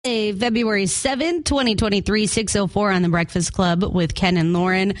February 7th, 2023, 6:04 on The Breakfast Club with Ken and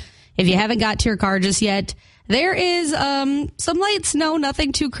Lauren. If you haven't got to your car just yet, there is some light snow,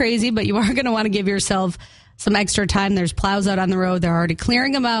 nothing too crazy, but you are going to want to give yourself some extra time. There's plows out on the road. They're already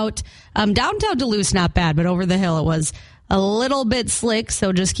clearing them out. Downtown Duluth, not bad, but over the hill it was a little bit slick,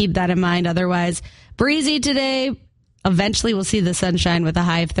 so just keep that in mind. Otherwise, breezy today. Eventually we'll see the sunshine with a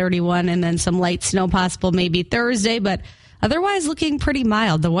high of 31 and then some light snow possible maybe Thursday, but otherwise looking pretty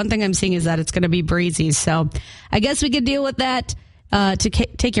mild. The one thing I'm seeing is that it's going to be breezy, so I guess we could deal with that. To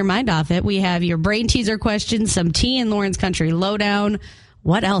take your mind off it, we have your brain teaser questions, some tea and Lauren's Country Lowdown.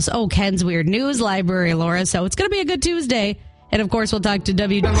 What else? Oh, Ken's Weird News Library, Laura. So it's going to be a good Tuesday. And, of course, we'll talk to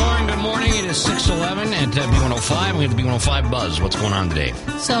W. Lauren, good morning. It is 6:11 at B105. We have the B105 Buzz. What's going on today?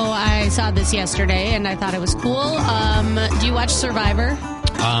 So I saw this yesterday, and I thought it was cool. Do you watch Survivor?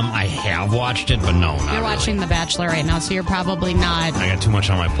 I have watched it, but no, not You're watching really. The Bachelor right now, so you're probably not. I got too much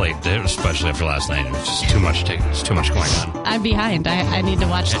on my plate, especially after last night. It was just too much. It's too much going on. I'm behind. I need to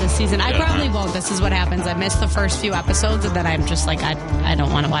watch this season. I probably won't. This is what happens. I missed the first few episodes, and then I'm just like, I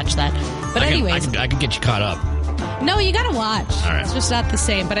don't want to watch that. But anyways. I could get you caught up. No, you got to watch. All right. It's just not the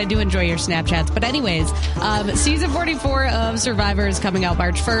same, but I do enjoy your Snapchats. But anyways, season 44 of Survivor is coming out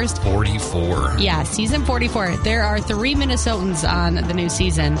March 1st. 44. Yeah, season 44. There are 3 Minnesotans on the new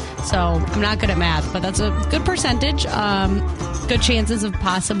season, so I'm not good at math, but that's a good percentage. Good chances of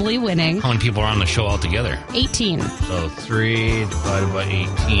possibly winning. How many people are on the show altogether? 18. So 3 divided by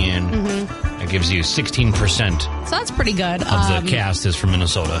 18. Mm-hmm. That gives you 16%. So that's pretty good. Of the cast is from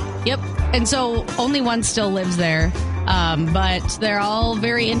Minnesota. Yep. And so only one still lives there. But they're all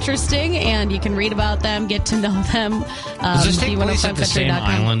very interesting, and you can read about them, get to know them. Does this take place at the same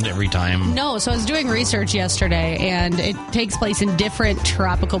island every time? No. So I was doing research yesterday, and it takes place in different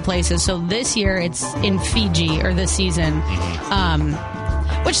tropical places. So this year it's in Fiji, or this season.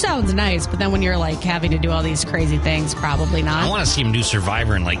 Mm-hmm. Which sounds nice, but then when you're like having to do all these crazy things, probably not. I want to see him do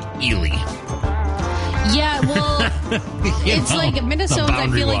Survivor in like Ely. Yeah, well, it's like Minnesotans,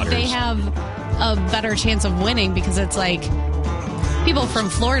 I feel like they have a better chance of winning because it's like people from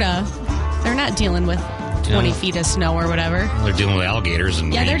Florida, they're not dealing with 20 feet of snow or whatever. They're dealing with alligators.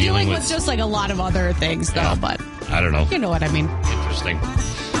 And yeah, they're dealing with just like a lot of other things, though, but I don't know. You know what I mean. Interesting.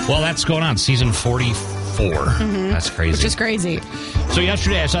 Well, that's going on. Season 44. Mm-hmm. That's crazy. Which is crazy. So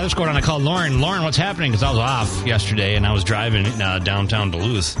yesterday I saw this going on. I called Lauren. Lauren, what's happening? Because I was off yesterday, and I was driving downtown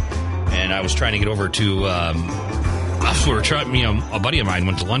Duluth, and I was trying to get over to... a buddy of mine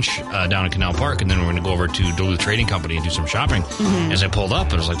went to lunch down at Canal Park, and then we're going to go over to Duluth Trading Company and do some shopping. Mm-hmm. As I pulled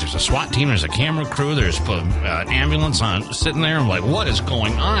up, it was like there's a SWAT team, there's a camera crew, there's an ambulance sitting there. I'm like, what is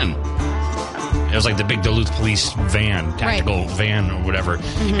going on? It was like the big Duluth police van, tactical van or whatever.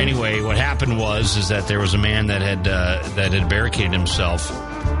 Mm-hmm. Anyway, what happened is that there was a man that had barricaded himself.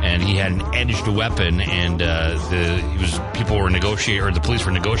 And he had an edged weapon, and people were negotiating, or the police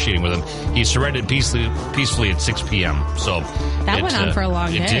were negotiating with him. He surrendered peacefully at 6 p.m. So that went on for a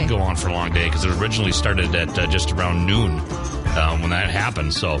long day. It did go on for a long day because it originally started at just around noon when that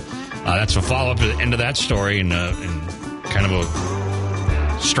happened. So that's a follow up to the end of that story, and kind of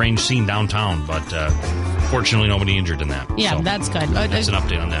a strange scene downtown. But fortunately, nobody injured in that. Yeah, so that's good. That's an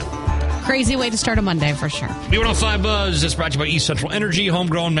update on that. Crazy way to start a Monday, for sure. B105 Buzz is brought to you by East Central Energy,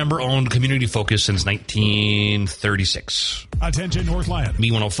 homegrown, member-owned, community-focused since 1936. Attention, North Lyon.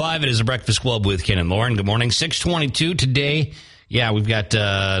 B105, it is a breakfast club with Ken and Lauren. Good morning. 6:22 today. Yeah, we've got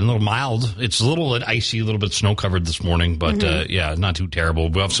a little mild. It's a little bit icy, a little bit snow-covered this morning, but not too terrible.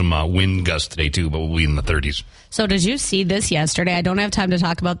 We'll have some wind gusts today, too, but we'll be in the 30s. So did you see this yesterday? I don't have time to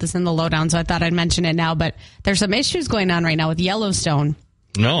talk about this in the lowdown, so I thought I'd mention it now, but there's some issues going on right now with Yellowstone.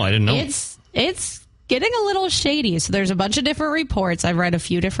 No, I didn't know. It's getting a little shady. So there's a bunch of different reports. I've read a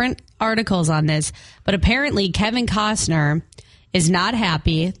few different articles on this, but apparently Kevin Costner is not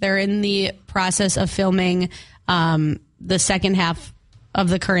happy. They're in the process of filming the second half of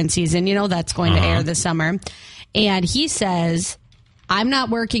the current season. You know, that's going to air this summer. And he says, I'm not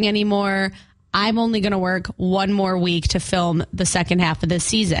working anymore. I'm only going to work one more week to film the second half of this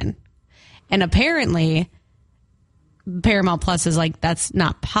season. And apparently Paramount Plus is like, that's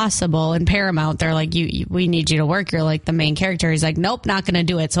not possible. And Paramount, they're like, we need you to work. You're like the main character. He's like, nope, not going to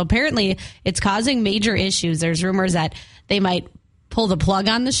do it. So apparently it's causing major issues. There's rumors that they might pull the plug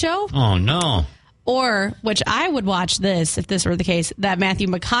on the show. Oh, no. Or, which I would watch this if this were the case, that Matthew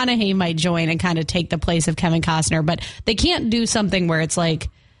McConaughey might join and kind of take the place of Kevin Costner. But they can't do something where it's like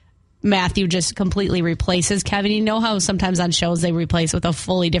Matthew just completely replaces Kevin. You know how sometimes on shows they replace with a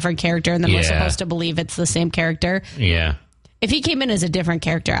fully different character and then we're supposed to believe it's the same character? Yeah. If he came in as a different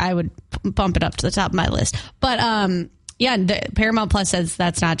character, I would bump it up to the top of my list. But Yeah, Paramount Plus says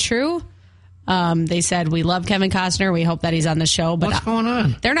that's not true. They said, we love Kevin Costner. We hope that he's on the show. But what's going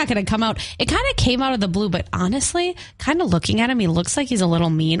on? They're not going to come out. It kind of came out of the blue, but honestly, kind of looking at him, he looks like he's a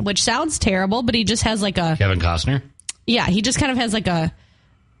little mean, which sounds terrible, but he just has like a... Kevin Costner? Yeah, he just kind of has like a...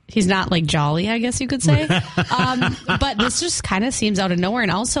 He's not like jolly, I guess you could say. But this just kind of seems out of nowhere.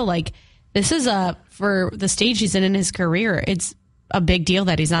 And also, like, this is for the stage he's in his career, it's a big deal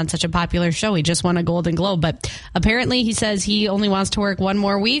that he's on such a popular show. He just won a Golden Globe. But apparently he says he only wants to work one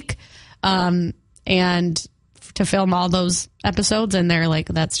more week. And to film all those episodes, and they're like,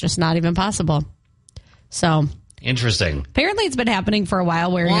 that's just not even possible. So interesting. Apparently, it's been happening for a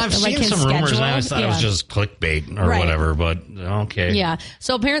while. Where I've like seen his some rumors, schedule, and I thought it was just clickbait or whatever. But okay, yeah.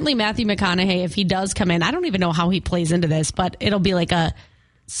 So apparently, Matthew McConaughey, if he does come in, I don't even know how he plays into this, but it'll be like a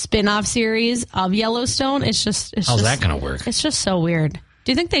spin-off series of Yellowstone. How's that going to work? It's just so weird.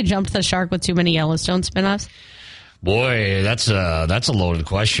 Do you think they jumped the shark with too many Yellowstone spin-offs? Boy, that's a loaded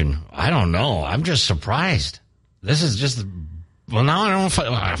question. I don't know. I'm just surprised. This is just... Well, now I don't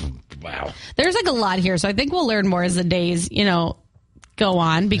know if wow. There's like a lot here, so I think we'll learn more as the days, go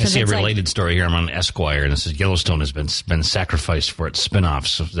on. Because I see it's a related story here. I'm on Esquire, and it says Yellowstone has been sacrificed for its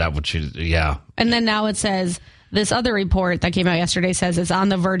spinoffs. Is that what you... Yeah. And then now it says... This other report that came out yesterday says it's on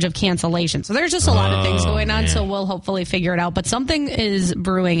the verge of cancellation. So there's just a lot of things going on, so we'll hopefully figure it out. But something is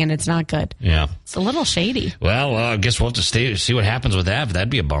brewing, and it's not good. Yeah. It's a little shady. Well, I guess we'll have to see what happens with that. But that'd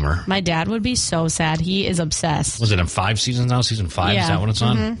be a bummer. My dad would be so sad. He is obsessed. Was it in 5 seasons now? Season 5? Yeah. Is that what it's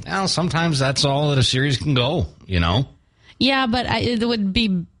on? Mm-hmm. Well, sometimes that's all that a series can go, Yeah, but it would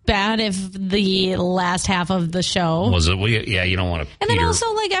be bad if the last half of the show... Was it? Well, yeah, you don't want to... And then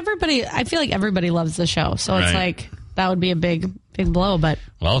also, like, I feel like everybody loves the show. So it's like... That would be a big blow, but...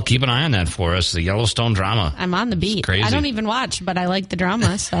 Well, keep an eye on that for us, the Yellowstone drama. I'm on the beat. It's crazy. I don't even watch, but I like the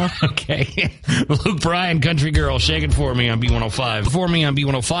drama, so... Okay. Luke Bryan, Country Girl, Shake It For Me on B105. For Me on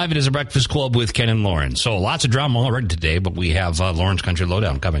B105, it is a Breakfast Club with Ken and Lauren. So lots of drama already today, but we have Lauren's Country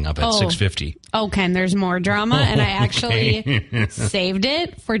Lowdown coming up at 6:50. Oh, Ken, there's more drama, and I actually saved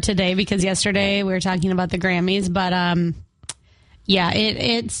it for today because yesterday we were talking about the Grammys, but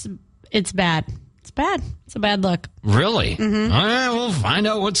it's bad. It's bad. It's a bad look. Really? Mm-hmm. All right, we'll find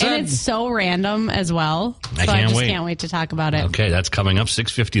out what's And it's so random as well. I can't wait to talk about it. Okay, that's coming up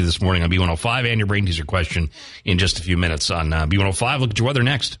 6:50 this morning on B105, and your brain teaser question in just a few minutes on B105. Look at your weather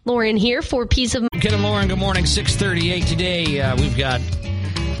next. Lauren here for Peace of Ken and Lauren, good morning. 6:38 today. We've got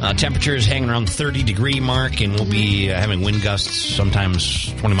temperatures hanging around the 30-degree mark, and we'll be having wind gusts,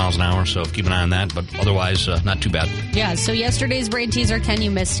 sometimes 20 miles an hour, so keep an eye on that, but otherwise, not too bad. Yeah, so yesterday's brain teaser, Ken, you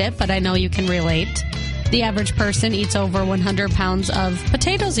missed it, but I know you can relate. The average person eats over 100 pounds of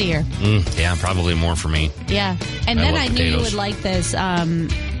potatoes a year. Yeah, probably more for me. Yeah, and then I knew you potatoes. would like this.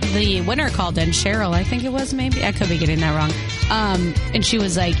 The winner called in, Cheryl, I think it was, maybe. I could be getting that wrong. And she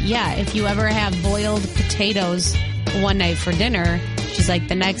was like, yeah, if you ever have boiled potatoes one night for dinner, she's like,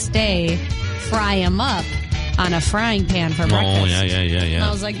 the next day, fry them up on a frying pan for breakfast. Oh, yeah. And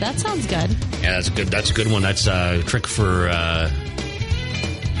I was like, that sounds good. Yeah, that's good. That's a good one. That's a trick for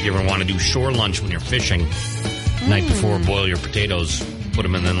if you ever want to do shore lunch when you're fishing. Night before, boil your potatoes, put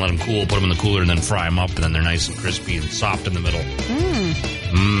them in, then let them cool, put them in the cooler, and then fry them up, and then they're nice and crispy and soft in the middle.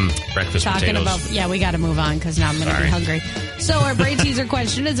 Breakfast potatoes. We got to move on because now I'm going to be hungry. So our brain teaser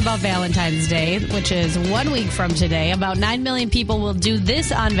question is about Valentine's Day, which is 1 week from today. About 9 million people will do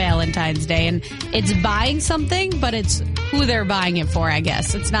this on Valentine's Day, and it's buying something, but it's who they're buying it for, I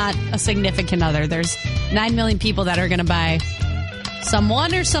guess. It's not a significant other. There's 9 million people that are going to buy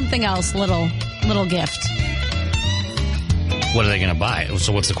someone or something else little gift. What are they going to buy?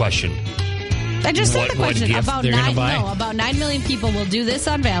 So what's the question? I just said the question. About 9 million people will do this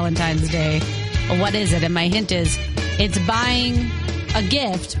on Valentine's Day. Well, what is it? And my hint is it's buying a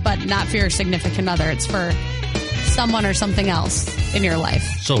gift, but not for your significant other. It's for someone or something else in your life.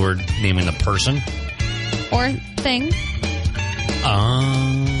 So we're naming the person? Or thing.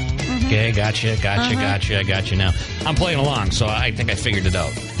 Okay, gotcha. I got you now. I'm playing along, so I think I figured it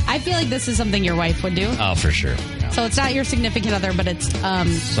out. I feel like this is something your wife would do. Oh, for sure. Yeah. So it's not your significant other, but it's...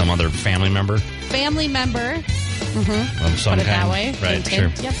 some other family member? Family member. Of some Put it kind. that way. Right,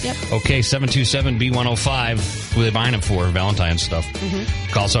 hint. sure. Yep. Okay, 727-B105. Who are they buying it for? Valentine's stuff.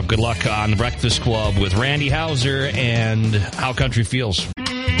 Call us up. Good luck on The Breakfast Club with Randy Hauser and How Country Feels.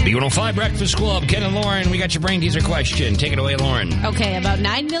 B105 Breakfast Club. Ken and Lauren, we got your brain teaser question. Take it away, Lauren. Okay, about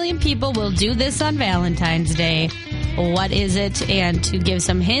 9 million people will do this on Valentine's Day. What is it? And to give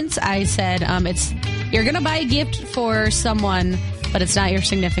some hints, I said it's you're going to buy a gift for someone, but it's not your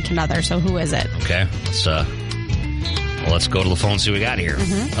significant other. So who is it? Okay, let's go to the phone and see what we got here.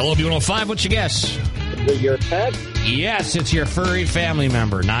 Hello, B105. What's your guess? Is it your pet? Yes, it's your furry family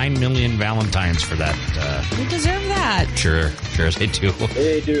member. 9 million Valentines for that. We deserve that. Sure, they do.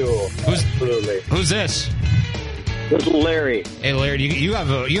 They do. Absolutely. Who's this? This is Larry. Hey, Larry, you have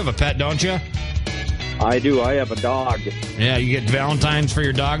a pet, don't you? I do. I have a dog. Yeah, you get Valentines for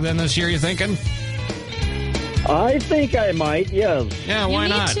your dog then this year, you thinking? I think I might, yes. Yeah, why me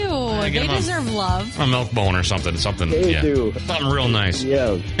not? too. Get They him deserve love. a milk bone or something. They Yeah. do. Something real nice.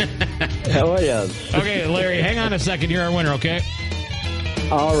 Yes. Oh, yes. Okay, Larry, hang on a second. You're our winner, okay?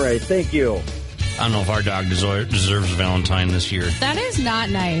 All right. Thank you. I don't know if our dog deserves a Valentine this year. That is not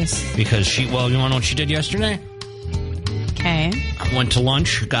nice. Because you want to know what she did yesterday? Okay. I went to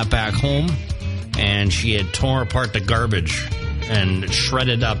lunch, got back home, and she had torn apart the garbage and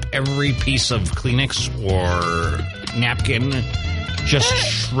shredded up every piece of Kleenex or napkin. Just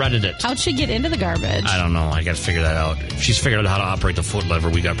shredded it. How'd she get into the garbage? I don't know. I got to figure that out. If she's figured out how to operate the foot lever,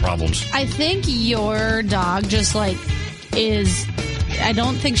 we got problems. I think your dog just I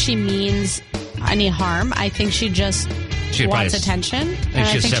don't think she means any harm. I think she just wants attention. And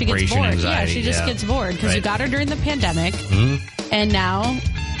I think she gets bored. Anxiety, she just gets bored because you got her during the pandemic. Mm-hmm. And now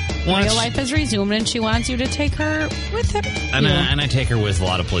real life has resumed and she wants you to take her with him. And I take her with a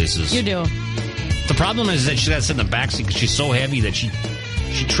lot of places. You do. The problem is that she has to sit in the back seat because she's so heavy that she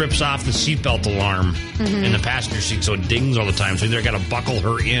trips off the seatbelt alarm in the passenger seat, so it dings all the time. So either I got to buckle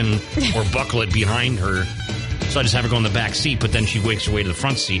her in or buckle it behind her. So I just have her go in the back seat, but then she wakes her way to the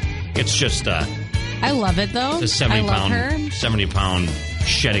front seat. It's just I love it though. It's a 70-pound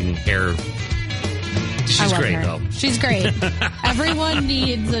shedding hair. She's great though. She's great. Everyone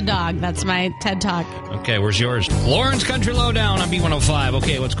needs a dog. That's my TED Talk. Okay, where's yours? Lauren's Country Lowdown on B105.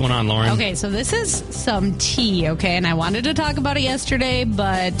 Okay, what's going on, Lauren? Okay, so this is some tea, okay? And I wanted to talk about it yesterday,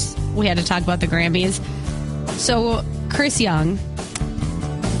 but we had to talk about the Grammys. So, Chris Young,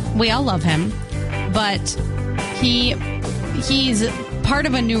 we all love him, but he's part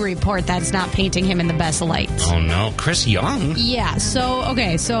of a new report that's not painting him in the best light. Oh, no. Chris Young? Yeah, so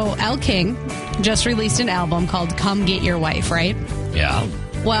Elle King just released an album called Come Get Your Wife, right? Yeah.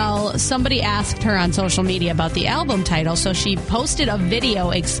 Well, somebody asked her on social media about the album title, so she posted a video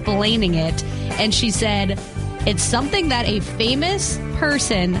explaining it, and she said, it's something that a famous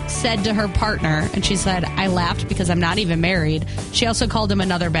person said to her partner, and she said, I laughed because I'm not even married. She also called him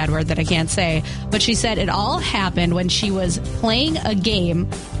another bad word that I can't say, but she said it all happened when she was playing a game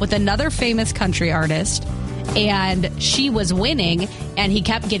with another famous country artist, and she was winning, and he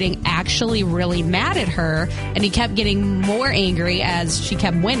kept getting actually really mad at her, and he kept getting more angry as she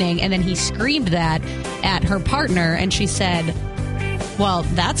kept winning, and then he screamed that at her partner, and she said, well,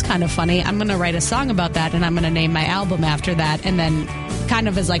 that's kind of funny. I'm going to write a song about that, and I'm going to name my album after that, and then kind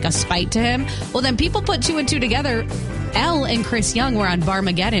of as like a spite to him. Well, then people put two and two together. Elle and Chris Young were on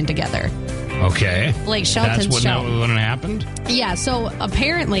Barmageddon together. Okay. Blake Shelton's show. That's when it happened? Yeah, so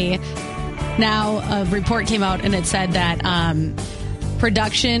apparently now a report came out and it said that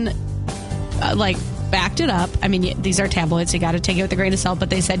production backed it up. I mean, these are tabloids, so you got to take it with a grain of salt, but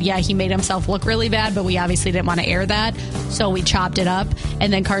they said, yeah, he made himself look really bad, but we obviously didn't want to air that, so we chopped it up.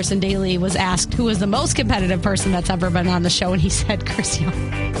 And then Carson Daly was asked who was the most competitive person that's ever been on the show, and he said Chris Young.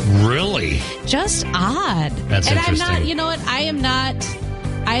 Really? Just odd. That's interesting. I'm not, you know what,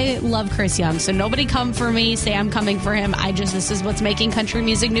 I love Chris Young, so nobody come for me, say I'm coming for him. This is what's making country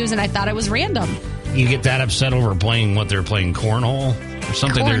music news, and I thought it was random. You get that upset over playing cornhole? Or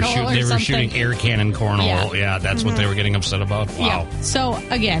something. They were shooting air cannon cornhole. Yeah, that's what they were getting upset about. Wow. Yeah. So,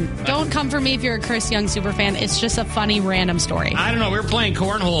 again, don't come for me if you're a Chris Young super fan. It's just a funny, random story. I don't know. We were playing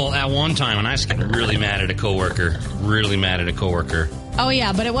cornhole at one time, and I was getting really mad at a coworker. Oh,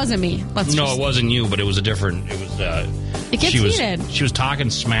 yeah, but it wasn't me. It wasn't you, but it was a different... It gets heated. She was talking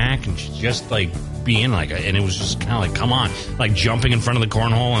smack, and she's just, being and it was just kind of like, come on, jumping in front of the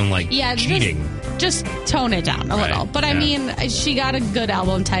cornhole and cheating. Just tone it down a little. But I mean, she got a good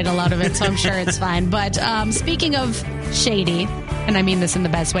album title out of it, so I'm sure it's fine. But speaking of shady, and I mean this in the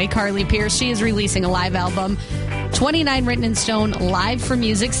best way, Carly Pearce, she is releasing a live album, 29 Written in Stone, live from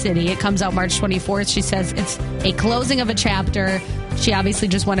Music City. It comes out March 24th. She says it's a closing of a chapter. She obviously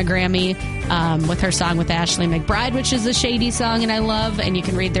just won a Grammy with her song with Ashley McBride, which is a shady song, and I love. And you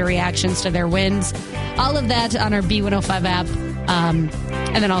can read their reactions to their wins. All of that on our B105 app.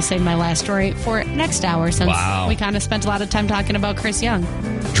 And then I'll save my last story for next hour, since we kind of spent a lot of time talking about Chris Young.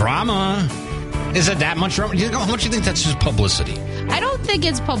 Drama? Is it that much drama? How much do you think that's just publicity? I don't think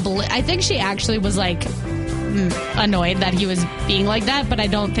it's I think she actually was annoyed that he was being like that, but I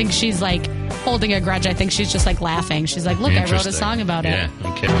don't think she's holding a grudge. I think she's just laughing. She's like, look, I wrote a song about it. Yeah,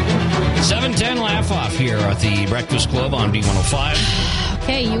 okay. 7:10 laugh off here at the Breakfast Club on B105.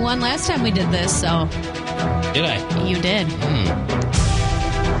 Okay, you won last time we did this, so Did I? You did.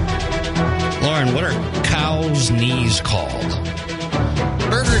 Lauren, what are cows' knees called?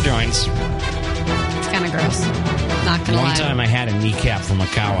 Burger joints. It's kind of gross. Not gonna lie. One time I had a kneecap from a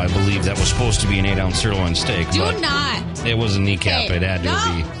cow, I believe, that was supposed to be an 8-ounce sirloin steak. Do but not. It was a kneecap. Okay, It had to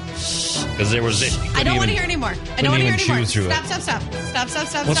no. be. Because there was... I don't want to hear anymore. I don't want to hear anymore. Through Stop, it. stop, stop. Stop, stop,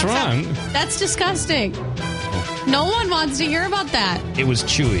 stop, What's stop, wrong? Stop. That's disgusting. No one wants to hear about that. It was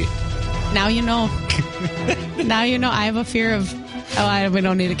chewy. Now you know. Now you know. I have a fear of... we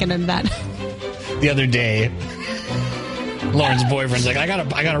don't need to get into that. The other day, Lauren's boyfriend's like, I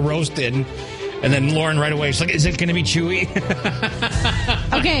got a roast in. And then Lauren right away, she's like, is it going to be chewy?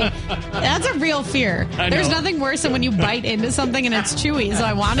 Okay, that's a real fear. There's nothing worse than when you bite into something and it's chewy. So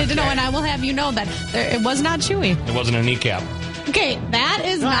I wanted to know, and I will have you know that it was not chewy. It wasn't a kneecap. Okay, that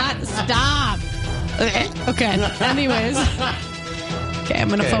is not... Stop. Okay, anyways. Okay, I'm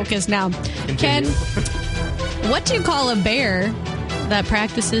going to focus now. Continue. Ken, what do you call a bear that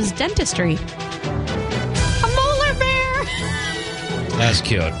practices dentistry? A molar bear. That's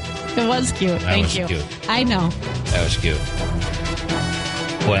cute. It was cute. Thank you. Cute. I know. That was cute.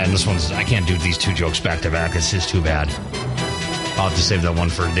 Boy, and this one's... I can't do these two jokes back to back. It's just too bad. I'll have to save that one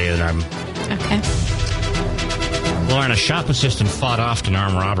for a day that I'm... Okay. Lauren, a shop assistant fought off an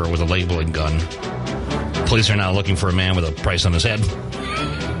armed robber with a labeling gun. Police are now looking for a man with a price on his head.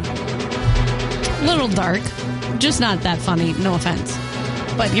 Little dark. Just not that funny. No offense.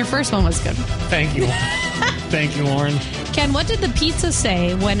 But your first one was good. Thank you. Thank you, Lauren. Ken, what did the pizza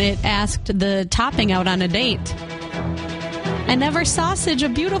say when it asked the topping out on a date? I never sausage a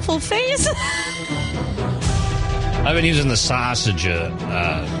beautiful face. I've been using the sausage I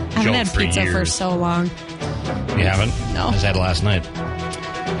haven't joke had for pizza years. for so long. You haven't? No. I just had it last night.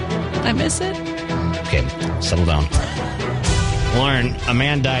 I miss it. Okay, settle down. Lauren, a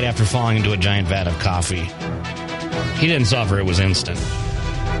man died after falling into a giant vat of coffee. He didn't suffer, it was instant.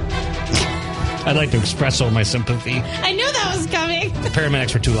 I'd like to express all my sympathy. I knew that was coming.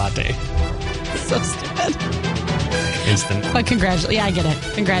 Paramedics for 2 latte. So stupid. Instant. But congratulations. Yeah, I get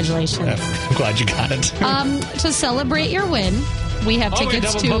it. Congratulations. I'm glad you got it. To celebrate your win, we have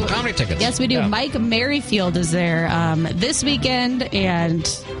tickets to... double comedy tickets. Yes, we do. Yeah. Mike Merrifield is there this weekend, and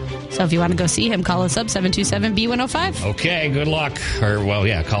so if you want to go see him, call us up, 727-B105. Okay, good luck. Or, well,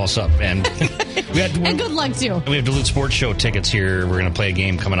 yeah, call us up. And And good luck, too. we have Duluth Sports Show tickets here. We're going to play a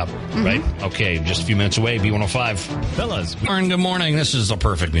game coming up, right? Okay, just a few minutes away, B105. Fellas. Lauren, good morning. This is the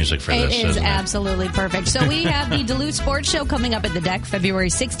perfect music for this, It is isn't it? absolutely perfect. So we have the Duluth Sports Show coming up at the Deck February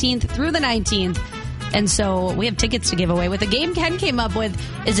 16th through the 19th. And so we have tickets to give away with a game Ken came up with.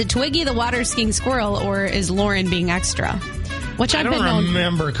 Is it Twiggy the water skiing squirrel, or is Lauren being extra? Which I don't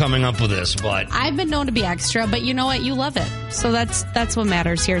remember coming up with this, but... I've been known to be extra, but you know what? You love it. So that's what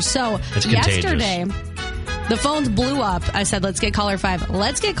matters here. So It's yesterday, the phones blew up. I said, let's get caller 5.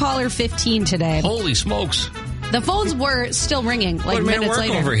 Let's get caller 15 today. Holy smokes. The phones were still ringing like What made it minutes work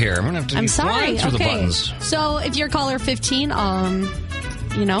later. over here? I'm going to have to I'm be sorry. flying through the Okay. buttons. So if you're caller 15, you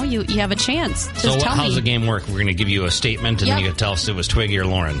have a chance. Just So tell how's me. the game work? We're going to give you a statement, and then Yep. you can tell us if it was Twiggy or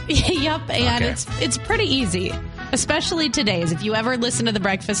Lauren. Yep, and Okay. it's pretty easy, especially today's. If you ever listen to the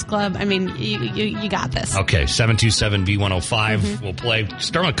Breakfast Club, I mean, you got this. Okay, 727-B105. We'll play.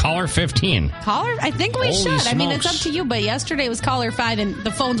 Start with caller 15. Caller, I think we Holy should. I mean, it's up smokes. to you. But yesterday was caller 5, and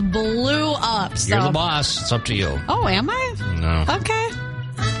the phones blew up. So. You're the boss. It's up to you. Oh, am I? No. Okay,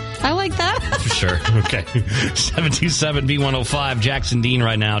 I like that. For sure. Okay. 727-B105. Jackson Dean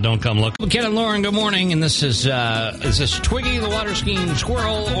right now. Don't come look. Ken and Lauren, good morning. And this is this Twiggy the water skiing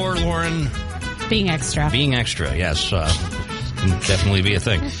squirrel or Lauren Being extra. being extra? Yes. Can definitely be a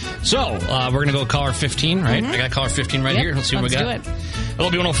thing. So, we're going to go caller 15, right? I got caller 15 right Yep, here. Let's see what we let's got. do it. Hello,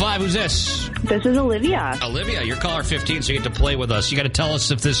 B105. Who's this? This is Olivia. Olivia, you're caller 15, so you get to play with us. You got to tell us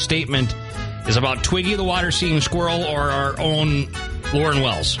if this statement is about Twiggy the water skiing squirrel or our own Lauren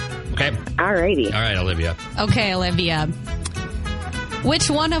Wells. Okay? Alrighty. All right, Olivia. Okay, Olivia. Which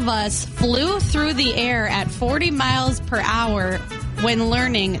one of us flew through the air at 40 miles per hour when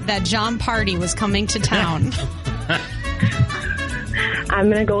learning that John Party was coming to town? I'm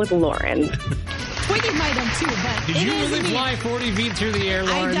going to go with Lauren. Twiggy might have too, but Did it you is really me. fly 40 feet through the air,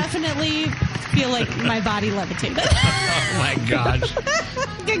 I Lauren? definitely feel like my body levitated. Oh, my gosh.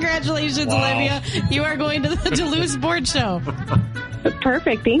 Congratulations, Wow. Olivia. You are going to the Duluth Sports Show.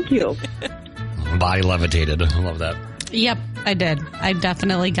 Perfect. Thank you. Body levitated. I love that. Yep, I did. I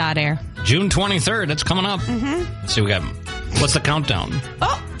definitely got air. June 23rd. That's coming up. Let's see what we got. What's the countdown?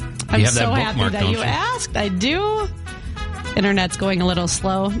 Oh, I'm have that so bookmarked, happy that don't you you? asked. I do. Internet's going a little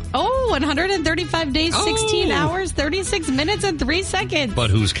slow. Oh, 135 days, 16 hours, 36 minutes, and 3 seconds. But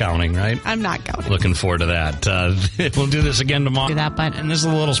who's counting, right? I'm not counting. Looking forward to that. We'll do this again tomorrow. Do that, but and this is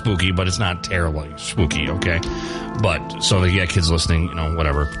a little spooky, but it's not terribly spooky, okay? But, so you got kids listening,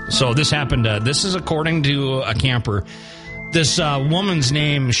 whatever. So this happened, this is according to a camper. This woman's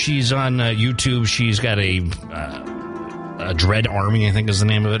name, she's on YouTube. She's got a Dread Army, I think is the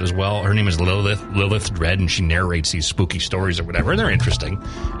name of it as well. Her name is Lilith Dread, and she narrates these spooky stories or whatever. And they're interesting.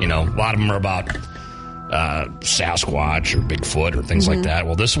 A lot of them are about Sasquatch or Bigfoot or things like that.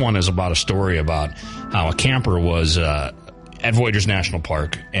 Well, this one is about a story about how a camper was at Voyageurs National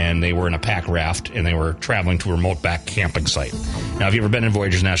Park, and they were in a pack raft, and they were traveling to a remote back camping site. Now, if you've ever been in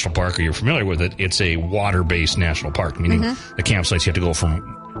Voyageurs National Park or you're familiar with it, it's a water-based national park, meaning the campsites you have to go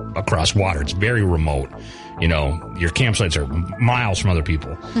from across water. It's very remote. Your campsites are miles from other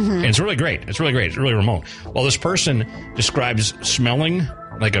people. And it's really great. It's really great. It's really remote. Well, this person describes smelling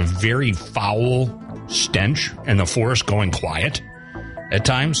like a very foul stench and the forest going quiet at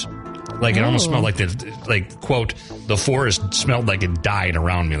times. Like, it almost smelled like, quote, the forest smelled like it died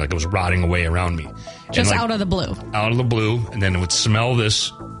around me, like it was rotting away around me. Just out of the blue. Out of the blue, and then it would smell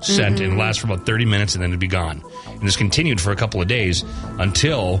this scent and last for about 30 minutes, and then it'd be gone. And this continued for a couple of days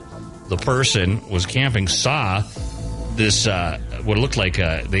until the person was camping, saw this, what it looked like,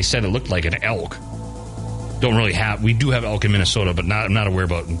 they said it looked like an elk. We do have elk in Minnesota, but I'm not aware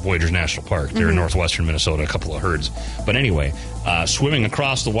about Voyageurs National Park. They're in northwestern Minnesota, a couple of herds. But anyway, swimming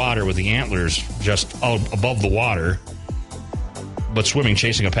across the water with the antlers just out above the water, but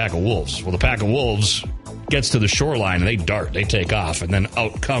chasing a pack of wolves. Well, the pack of wolves gets to the shoreline, and they take off, and then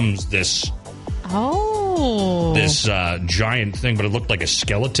out comes this giant thing, but it looked like a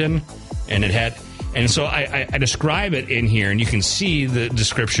skeleton, and it had... And so I describe it in here, and you can see the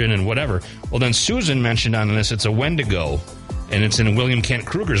description and whatever. Well, then Susan mentioned on this, it's a Wendigo, and it's in William Kent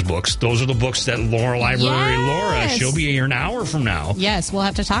Kruger's books. Those are the books that Library Laura, she'll be here an hour from now. Yes, we'll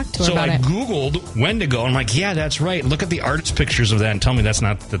have to talk to her about it. So I Googled Wendigo, and I'm like, yeah, that's right. Look at the artist pictures of that and tell me that's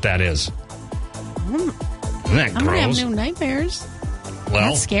not that is. Isn't that gross? I'm going to have new nightmares. Well,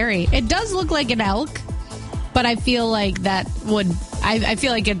 that's scary. It does look like an elk, but I feel like that would... I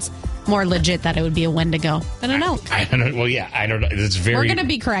feel like it's more legit that it would be a Wendigo than an elk. I don't know. Well, yeah, I don't know. It's very... We're going to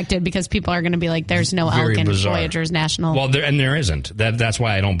be corrected because people are going to be like, there's no elk in Voyageurs National. Well, there isn't. That's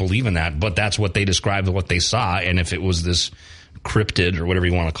why I don't believe in that. But that's what they described, what they saw. And if it was this cryptid or whatever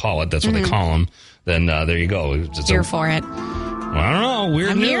you want to call it, that's what they call them, then there you go. It's here for it. I don't know.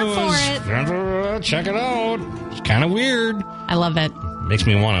 Weird news. I'm here for it. Check it out. It's kind of weird. I love it. Makes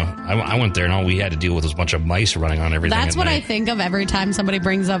me want to... I went there, and all we had to deal with was a bunch of mice running on everything. That's what I think of every time somebody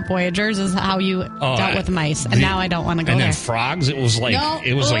brings up Voyageurs, is how you dealt with mice. And now I don't want to go there. And then frogs, it was like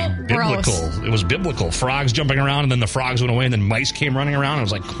biblical. Gross. It was biblical. Frogs jumping around, and then the frogs went away, and then mice came running around. It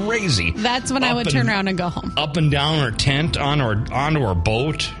was like crazy. That's when I would turn around and go home. Up and down our tent, onto our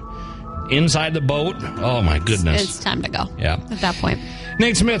boat, inside the boat. Oh, my goodness. It's time to go. Yeah. At that point.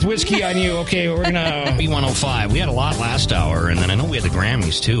 Nate Smith, Whiskey on You. Okay, we're going to B105. We had a lot last hour, and then I know we had the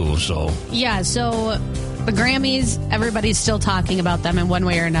Grammys, too, so... Yeah, so the Grammys, everybody's still talking about them in one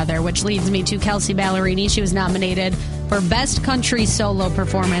way or another, which leads me to Kelsea Ballerini. She was nominated for Best Country Solo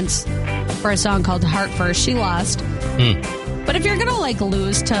Performance for a song called Heart First. She lost. But if you're going to,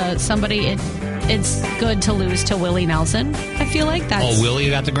 lose to somebody... It's good to lose to Willie Nelson. I feel like that's... Oh, Willie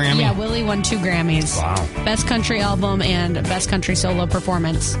got the Grammy? Yeah, Willie won 2 Grammys. Wow. Best Country Album and Best Country Solo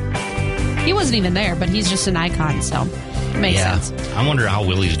Performance. He wasn't even there, but he's just an icon, so it makes sense. I wonder how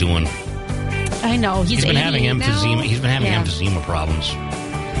Willie's doing. I know. He's been having emphysema. He's been having emphysema problems.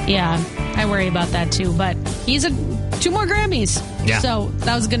 Yeah, I worry about that too. But he's 2 more Grammys. Yeah. So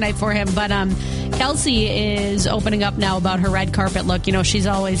that was a good night for him. But Kelsea is opening up now about her red carpet look. You know, she's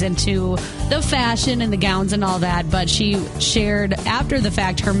always into the fashion and the gowns and all that. But she shared after the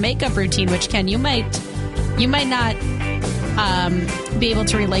fact her makeup routine, which, Ken, you might not be able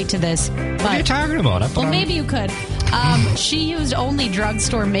to relate to this. But, what are you talking about? Well, maybe you could. She used only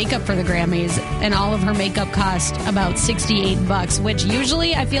drugstore makeup for the Grammys, and all of her makeup cost about $68, which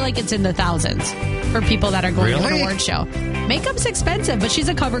usually I feel like it's in the thousands for people that are going to an award show. Makeup's expensive, but she's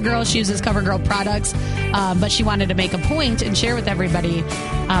a cover girl. She uses CoverGirl products, but she wanted to make a point and share with everybody.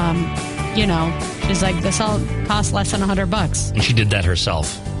 She's like, this all costs less than $100. And she did that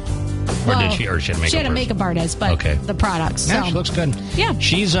herself. Or did she? Or she had a makeup She had a makeup artist, but the products. Yeah, she looks good. Yeah.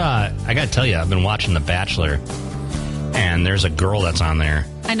 She's, I got to tell you, I've been watching The Bachelor, and there's a girl that's on there.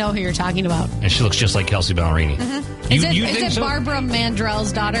 I know who you're talking about. And she looks just like Kelsea Ballerini. Mm-hmm. Is it Barbara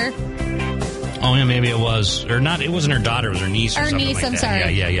Mandrell's daughter? Oh, yeah, maybe it was. Or not, it wasn't her daughter, it was her niece or Her something niece, like I'm that.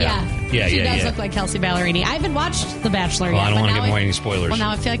 sorry. Yeah. She does look like Kelsey Ballerini. I haven't watched The Bachelor Well, yet. I don't but want to now give away any spoilers. Well,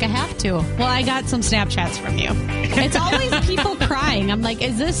 now I feel like I have to. Well, I got some Snapchats from you. It's always people crying. I'm like,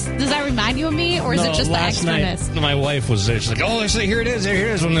 does that remind you of me, or is it just the last extraness? night, my wife was there. She's like, oh, here it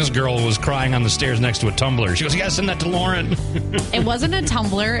is, when this girl was crying on the stairs next to a tumbler. She goes, you got to send that to Lauren. It wasn't a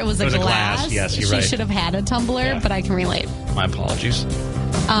tumbler. It was a was a glass. glass. Yes, you're she right. should have had a tumbler, but I can relate. My apologies.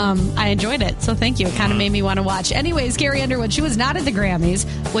 I enjoyed it, so thank you. It kind of made me want to watch. Anyways, Carrie Underwood, she was not at the Grammys,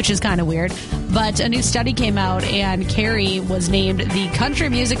 which is kind of weird, but a new study came out, and Carrie was named the country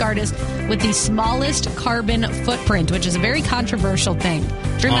music artist with the smallest carbon footprint, which is a very controversial thing.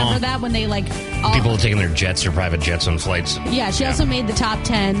 Do you remember that when they People taking their jets or private jets on flights. Yeah, she also made the top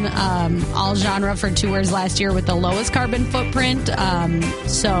 10 all genre for tours last year with the lowest carbon footprint.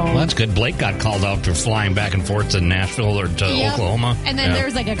 Well, that's good. Blake got called out for flying back and forth to Nashville or to Oklahoma. And then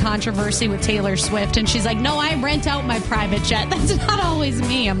there's a controversy with Taylor Swift, and she's like, no, I rent out my private jet. That's not always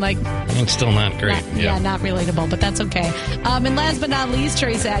me. I'm like, it's still not great. Not relatable, but that's okay. And last but not least,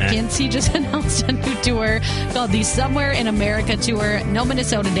 Trace Atkins, he just announced a new tour called the Somewhere in America Tour. No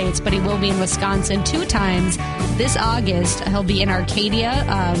Minnesota dates, but he will be in Wisconsin 2 times this August. He'll be in Arcadia.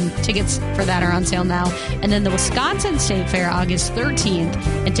 Tickets for that are on sale now. And then the Wisconsin State Fair, August 13th,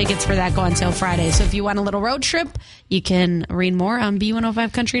 and tickets for that go on sale Friday. So if you want a little road trip, you can read more on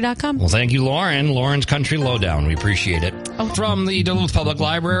B105country.com. Well, thank you, Lauren. Lauren's Country Lowdown. We appreciate it. From the Duluth Public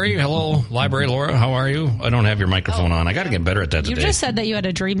Library. Hello, Library Laura. How are you? I don't have your microphone on. I got to get better at that today. You just said that you had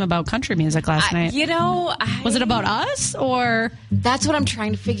a dream about country music last night. Was it about us, or? That's what I'm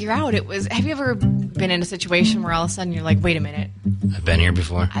trying to figure out. Have you ever been in a situation where all of a sudden you're like, wait a minute. I've been here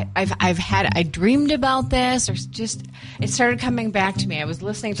before. I dreamed about this, or just, it started coming back to me. I was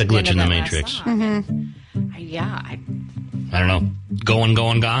listening to the glitch in the that Matrix. last song, I don't know. Going,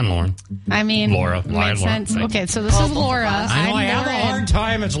 gone, Lauren. I mean, Laura. Makes sense. Okay, so this is Laura. I know I have Lauren. a hard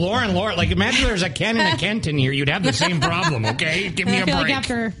time. It's Lauren. Like, imagine there's a Ken and a Kent in here. You'd have the same problem, okay? Give me I a feel break. like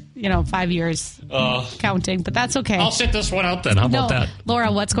after 5 years counting, but that's okay. I'll sit this one out then. How about that?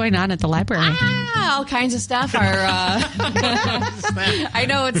 Laura, what's going on at the library? all kinds of stuff are. I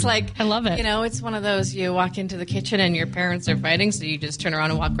know it's like I love it. It's one of those you walk into the kitchen and your parents are fighting, so you just turn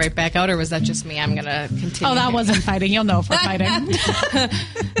around and walk right back out, or was that just me? I'm gonna continue. Oh, that wasn't fighting. You'll know if we're fighting.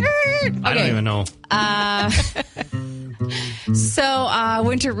 I don't even know. So,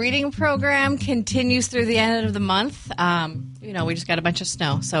 winter reading program continues through the end of the month. We just got a bunch of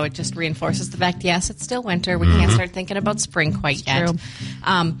snow, so it just reinforces the fact, yes, it's still winter. We can't start thinking about spring quite yet. True.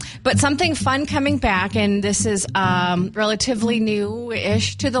 But something fun coming back, and this is relatively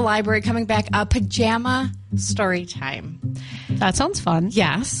new-ish to the library, coming back, pajama story time. That sounds fun.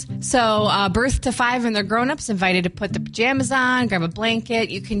 Yes. So, birth to 5 and their grown-ups invited to put the pajamas on, grab a blanket.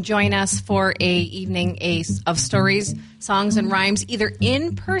 You can join us for a evening of stories, songs, and rhymes, either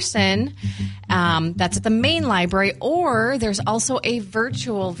in person, that's at the main library, or there's also a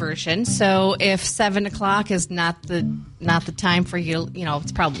virtual version. So, if 7 o'clock is not the time for you,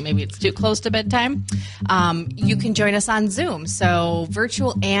 it's probably maybe it's too close to bedtime. You can join us on Zoom. So,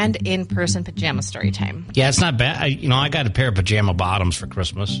 virtual and in-person pajama story time. Yeah, it's not bad. I got a pair of pajama bottoms for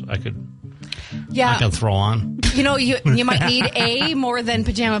Christmas. I could throw on. You might need more than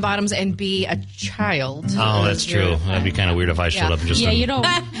pajama bottoms, and B, a child. Oh, that's true. That'd be kind of weird if I showed up and just. Yeah, you don't.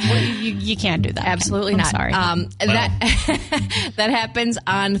 you can't do that. Absolutely not. Sorry. That happens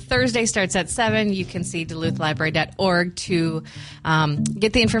on Thursday. Starts at 7. You can see DuluthLibrary.org to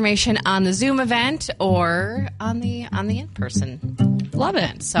get the information on the Zoom event or on the in-person. Love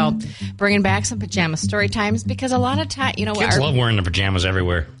it. So, bringing back some pajama story times, because a lot of time, kids love wearing their pajamas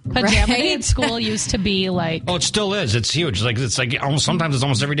everywhere. Pajama day at school used to be like. Oh, it still is. It's huge. It's like sometimes it's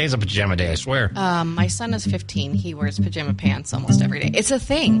almost every day is a pajama day. I swear. My son is 15. He wears pajama pants almost every day. It's a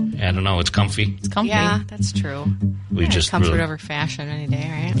thing. I don't know. It's comfy. It's comfy. Yeah, that's true. We just comfort over fashion any day,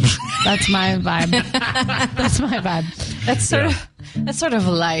 right? That's my vibe. That's my vibe. That's sort of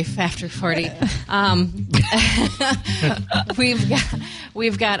life after 40.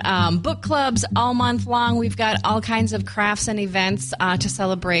 We've got book clubs all month long. We've got all kinds of crafts and events to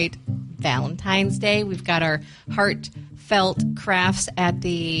celebrate Valentine's Day. We've got our heartfelt crafts at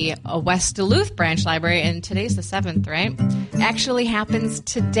the West Duluth Branch Library, and today's the 7th, right? Actually happens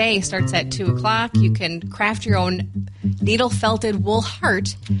today. Starts at 2 o'clock. You can craft your own needle felted wool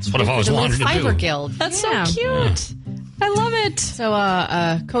heart. That's what I've always wanted to do. Fiber Guild. That's so cute. I love it. So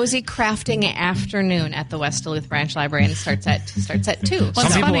a cozy crafting afternoon at the West Duluth Branch Library, and it starts at 2. Some What's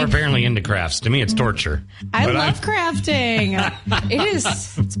people funny? are apparently into crafts. To me, it's torture. I But love crafting. It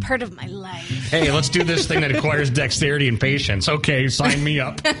is. It's part of my life. Hey, let's do this thing that requires dexterity and patience. Okay, sign me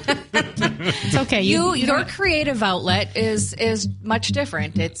up. It's okay. You Your creative outlet is much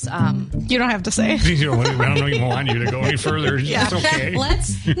different. It's you don't have to say. You know, I don't even want you to go any further. It's okay.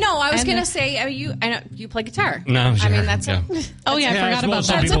 Let's. no. I was And going the- to say I know you play guitar. No, I sure. mean that's Yeah. Oh yeah, I Yeah, forgot well, about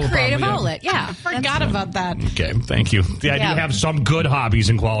some that. that's people a creative probably, outlet. Yeah, Forgot about that. Okay, thank you. Yeah, I Yeah. do have some good hobbies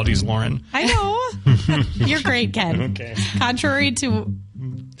and qualities, Lauren. I know. You're great, Ken. Okay. Contrary to.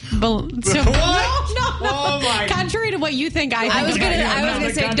 No. Oh, my- Contrary to what you think I think I was about you.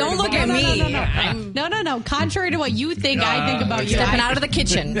 gonna say, don't look at me. No. Contrary to what you think I think about you. Stepping I- out of the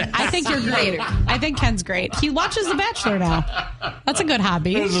kitchen. I think you're great. I think Ken's great. He watches The Bachelor now. That's a good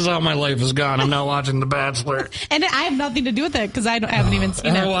hobby. This is how my life has gone. I'm now watching The Bachelor. And I have nothing to do with it because I haven't even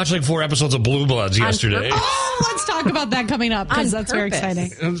seen I it. watched like 4 episodes of Blue Bloods yesterday. Oh, let's talk about that coming up because On that's very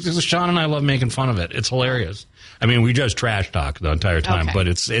purpose. exciting. Sean and I love making fun of it. It's hilarious. I mean, we just trash talk the entire time, Okay. but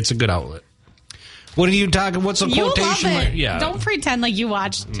it's a good outlet. What are you talking? What's a You love quotation? it. Yeah. Don't pretend like you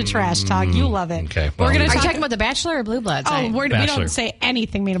watch to trash talk. You love it. Okay, We're well, gonna Are you talk. talking about The Bachelor or Blue Bloods? Oh, we Bachelor. don't say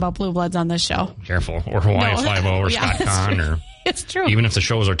anything mean about Blue Bloods on this show. Careful. Or Hawaii No. Five-0 or Yeah, Scott that's Conn. true. Or It's true. even if the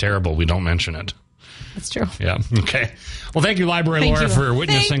shows are terrible, we don't mention it. It's true. Yeah. Okay. Well, thank you, Library Thank Laura, you. for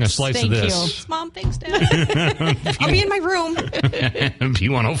witnessing a slice Thank of this. you. Mom, thanks, Dad. I'll be in my room.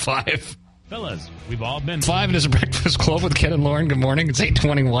 B105. Fellas, we've all been 5 and it's a Breakfast Club with Ken and Lauren. Good morning. It's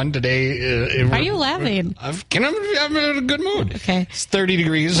 8:21 today. Why are you laughing? I'm in a good mood. Okay. It's 30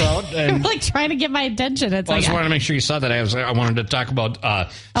 degrees out. I'm And like trying to get my attention. It's I like just wanted to make sure you saw that. I wanted to talk about.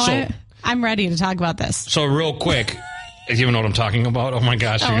 I'm ready to talk about this. So real quick, do you even know what I'm talking about? Oh my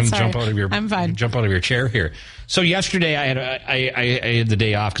gosh, you're gonna sorry. jump out of your. I'm fine. Jump out of your chair here. So yesterday I had the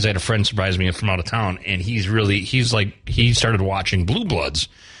day off because I had a friend surprise me from out of town, and he started watching Blue Bloods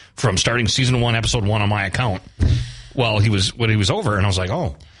from starting season 1, episode 1 on my account. Well, he was over, and I was like,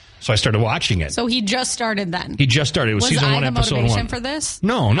 oh. So I started watching it. So he just started then. He just started. It was season I 1, the episode motivation 1. for this?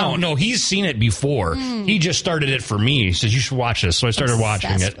 No. He's seen it before. He just started it for me. He says, you should watch this. So I started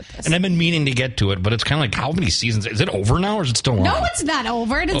watching Obsessed it. with this. And I've been meaning to get to it, but it's kind of like, how many seasons? Is it over now or is it still on? No, it's not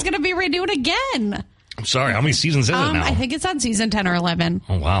over, and it's going to be renewed again. I'm sorry. How many seasons is it now? I think it's on season 10 or 11.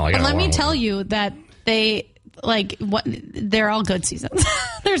 Oh, wow. But let me tell you that they're all good seasons.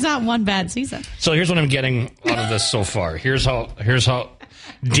 There's not one bad season. So here's what I'm getting out of this so far. Here's how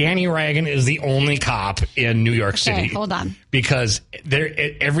Danny Reagan is the only cop in New York City. Hold on. Because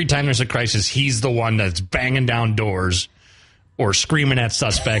every time there's a crisis, he's the one that's banging down doors or screaming at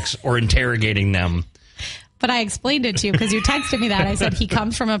suspects or interrogating them. But I explained it to you because you texted me that. I said he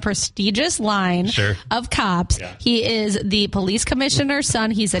comes from a prestigious line Sure. of cops. Yeah. He is the police commissioner's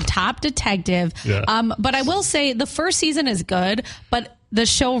son. He's a top detective. Yeah. But I will say the first season is good, but the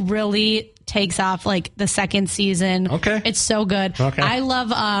show really takes off like the second season. Okay. It's so good. Okay. I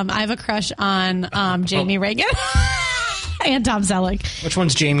love, I have a crush on Jamie Reagan and Tom Selleck. Which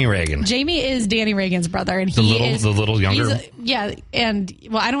one's Jamie Reagan? Jamie is Danny Reagan's brother. And The little younger? Yeah. And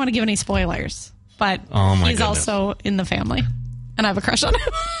well, I don't want to give any spoilers. But Oh, my he's goodness. also in the family. And I have a crush on him.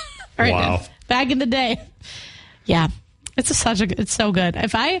 All right, Wow. then. Back in the day. Yeah. It's so good.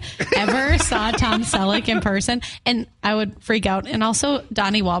 If I ever saw Tom Selleck in person, and I would freak out. And also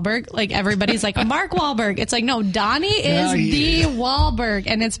Donnie Wahlberg, like everybody's like, Mark Wahlberg. It's like, no, Donnie is the Wahlberg.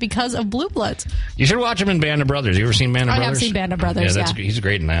 And it's because of Blue Bloods. You should watch him in Band of Brothers. You ever seen Band of I have Brothers? seen Band of Brothers, yeah. He's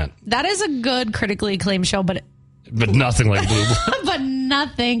great in that. That is a good critically acclaimed show, but Nothing like Blue Bloods.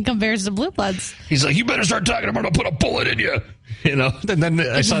 nothing compares to Blue Bloods. He's like, you better start talking. I'm going to put a bullet in you. You know? And then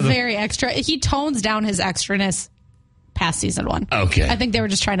I It's saw very extra. He tones down his extraness past season 1. Okay. I think they were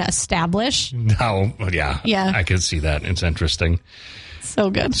just trying to establish. how, yeah. Yeah. I could see that. It's interesting. So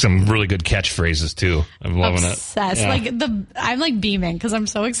good. Some really good catchphrases, too. I'm loving Obsessed. it. Yeah. I'm like beaming because I'm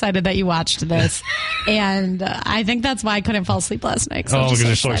so excited that you watched this. And I think that's why I couldn't fall asleep last night. Oh, because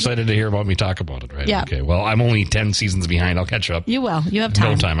you're so excited to hear about me talk about it, right? Yeah. Okay. Well, I'm only 10 seasons behind. I'll catch up. You will. You have time.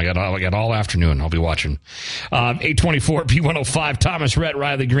 No time. I got all afternoon. I'll be watching. 824 B105. Thomas Rhett,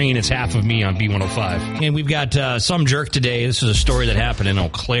 Riley Green. It's half of me on B105. And we've got some jerk today. This is a story that happened in Eau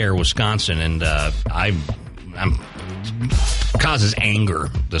Claire, Wisconsin, and I'm causes anger.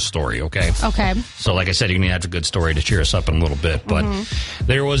 This story, okay? Okay. So, like I said, you're going to have a good story to cheer us up in a little bit. But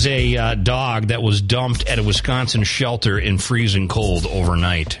there was a dog that was dumped at a Wisconsin shelter in freezing cold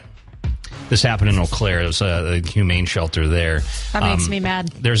overnight. This happened in Eau Claire. It was a humane shelter there. That makes me mad.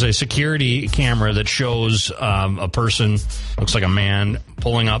 There's a security camera that shows a person, looks like a man,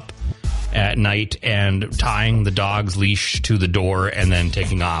 pulling up at night and tying the dog's leash to the door and then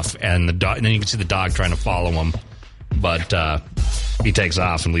taking off. And and then you can see the dog trying to follow him, but he takes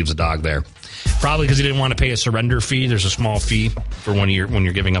off and leaves the dog there. Probably because he didn't want to pay a surrender fee. There's a small fee for when you're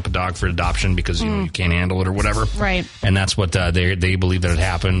giving up a dog for adoption because you can't handle it or whatever. Right. And that's what they believe that it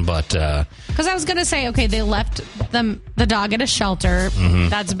happened. But because I was going to say, okay, they left the dog at a shelter.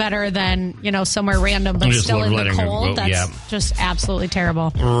 That's better than somewhere random, but Just still in the letting her cold. go, That's yeah. just absolutely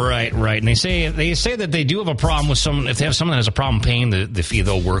terrible. right. And they say that they do have a problem with someone. If they have someone that has a problem paying the fee,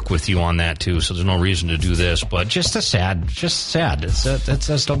 they'll work with you on that too. So there's no reason to do this. But just sad.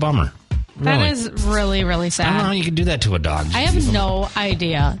 That's a bummer. Really. That is really, really I sad. don't know how you can do that to a dog. I have no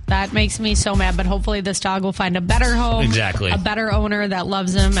idea. That makes me so mad, but hopefully this dog will find a better home. Exactly. A better owner that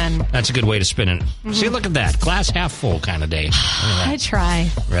loves him. And That's a good way to spin it. See, look at that. Glass half full kind of day. Look at I that.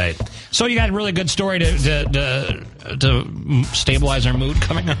 try. Right. So you got a really good story to stabilize our mood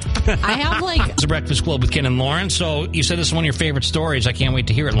coming up. I have It's a Breakfast Club with Ken and Lauren. So you said this is one of your favorite stories. I can't wait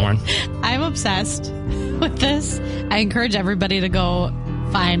to hear it, Lauren. I'm obsessed with this. I encourage everybody to go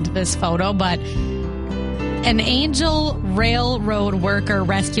find this photo, but an Angel Railroad worker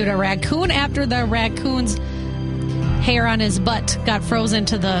rescued a raccoon after the raccoon's hair on his butt got frozen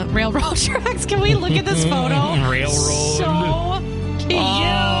to the railroad tracks. Can we look at this photo? Railroad. So cute.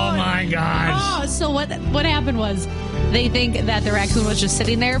 Oh, my gosh. Oh, so what happened was they think that the raccoon was just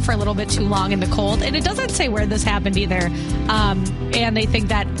sitting there for a little bit too long in the cold, and it doesn't say where this happened either. And they think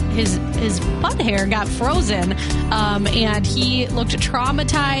that his butt hair got frozen, and he looked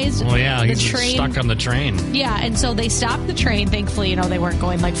traumatized. Well, yeah, he's train, stuck on the train. Yeah, and so they stopped the train. Thankfully, they weren't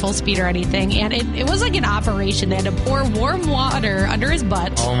going like full speed or anything, and it was like an operation. They had to pour warm water under his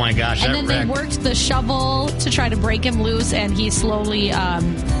butt. Oh my gosh! And then they worked the shovel to try to break him loose, and he slowly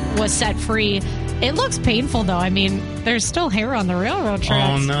was set free. It looks painful, though. I mean, there's still hair on the railroad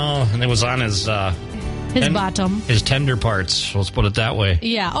tracks. Oh no! And it was on his bottom, his tender parts. Let's put it that way.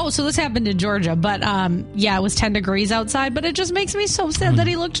 Yeah. Oh, so this happened in Georgia, but it was 10 degrees outside. But it just makes me so sad that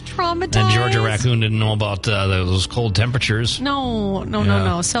he looked traumatized. That Georgia raccoon didn't know about those cold temperatures.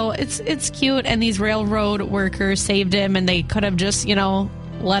 No. So it's cute, and these railroad workers saved him, and they could have just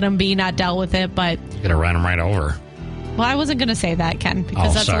let him be, not dealt with it. But You gotta run him right over. well, I wasn't going to say that, Ken,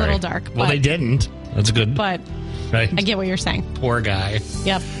 because that's sorry. a little dark. Well, they didn't. That's good. But right? I get what you're saying. Poor guy.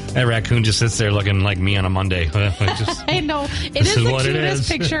 Yep. That raccoon just sits there looking like me on a Monday. I know. It is the cutest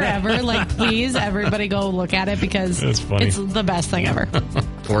picture ever. Like, please, everybody go look at it because That's funny. It's the best thing ever.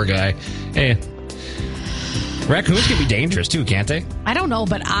 Poor guy. Hey. Raccoons can be dangerous too, can't they? I don't know,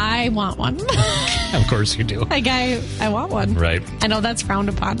 but I want one. Of course you do. Like, I want one. Right. I know that's frowned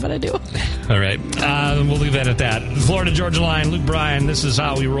upon, but I do. All right. We'll leave that at that. Florida Georgia Line, Luke Bryan. This is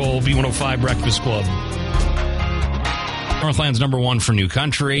how we roll. B105 Breakfast Club. Northland's number one for New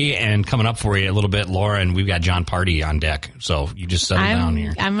Country, and coming up for you a little bit, Laura, and we've got John Party on deck. So you just settle down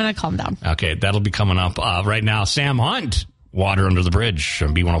here. I'm going to calm down. Okay, that'll be coming up. Right now, Sam Hunt, Water Under the Bridge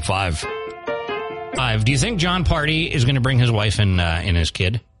on B105. Do you think John Party is going to bring his wife and his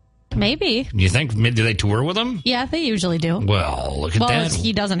kid? Maybe. Do you think? Do they tour with him? Yeah, they usually do. Well, look at that.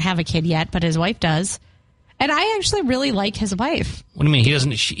 He doesn't have a kid yet, but his wife does. And I actually really like his wife. What do you mean? He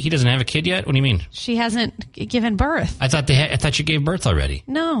doesn't have a kid yet? What do you mean? She hasn't given birth. I thought she gave birth already.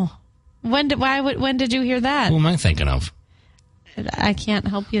 No. When did you hear that? Who am I thinking of? I can't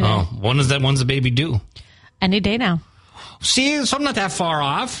help you there. Oh, when's the baby due? Any day now. See, so I'm not that far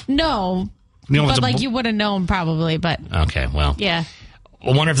off. No. But you would have known probably, but okay, well. Yeah.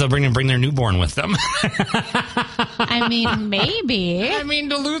 I wonder if they'll bring their newborn with them. I mean, maybe. I mean,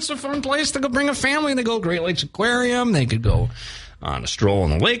 Duluth's a fun place to go bring a family. They go Great Lakes Aquarium. They could go on a stroll on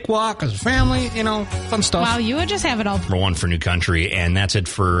the lake walk as a family. Fun stuff. Wow, you would just have it all. Number one for New Country, and that's it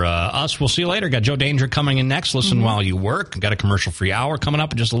for us. We'll see you later. Got Joe Danger coming in next. Listen while you work. Got a commercial-free hour coming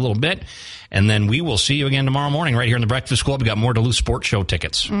up in just a little bit. And then we will see you again tomorrow morning right here in the Breakfast Club. We got more Duluth Sports Show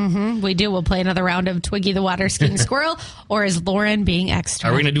tickets. We do. We'll play another round of Twiggy the Water Skiing Squirrel, or is Lauren being extra?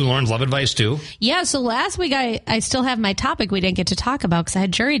 Are we going to do Lauren's Love Advice, too? Yeah, so last week I still have my topic we didn't get to talk about because I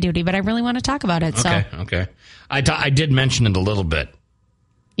had jury duty, but I really want to talk about it. Okay. I did mention it a little bit.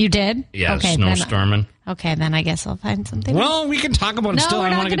 You did? Yeah, okay, snowstorming. Okay, then I guess I'll find something. Well, we can talk about it still.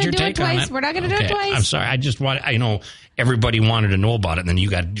 I want to get your take on it. We're not going to do it twice. I'm sorry. I just want. I know everybody wanted to know about it, and then you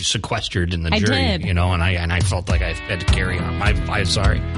got sequestered in the jury. I did. And I felt like I had to carry on. I'm sorry.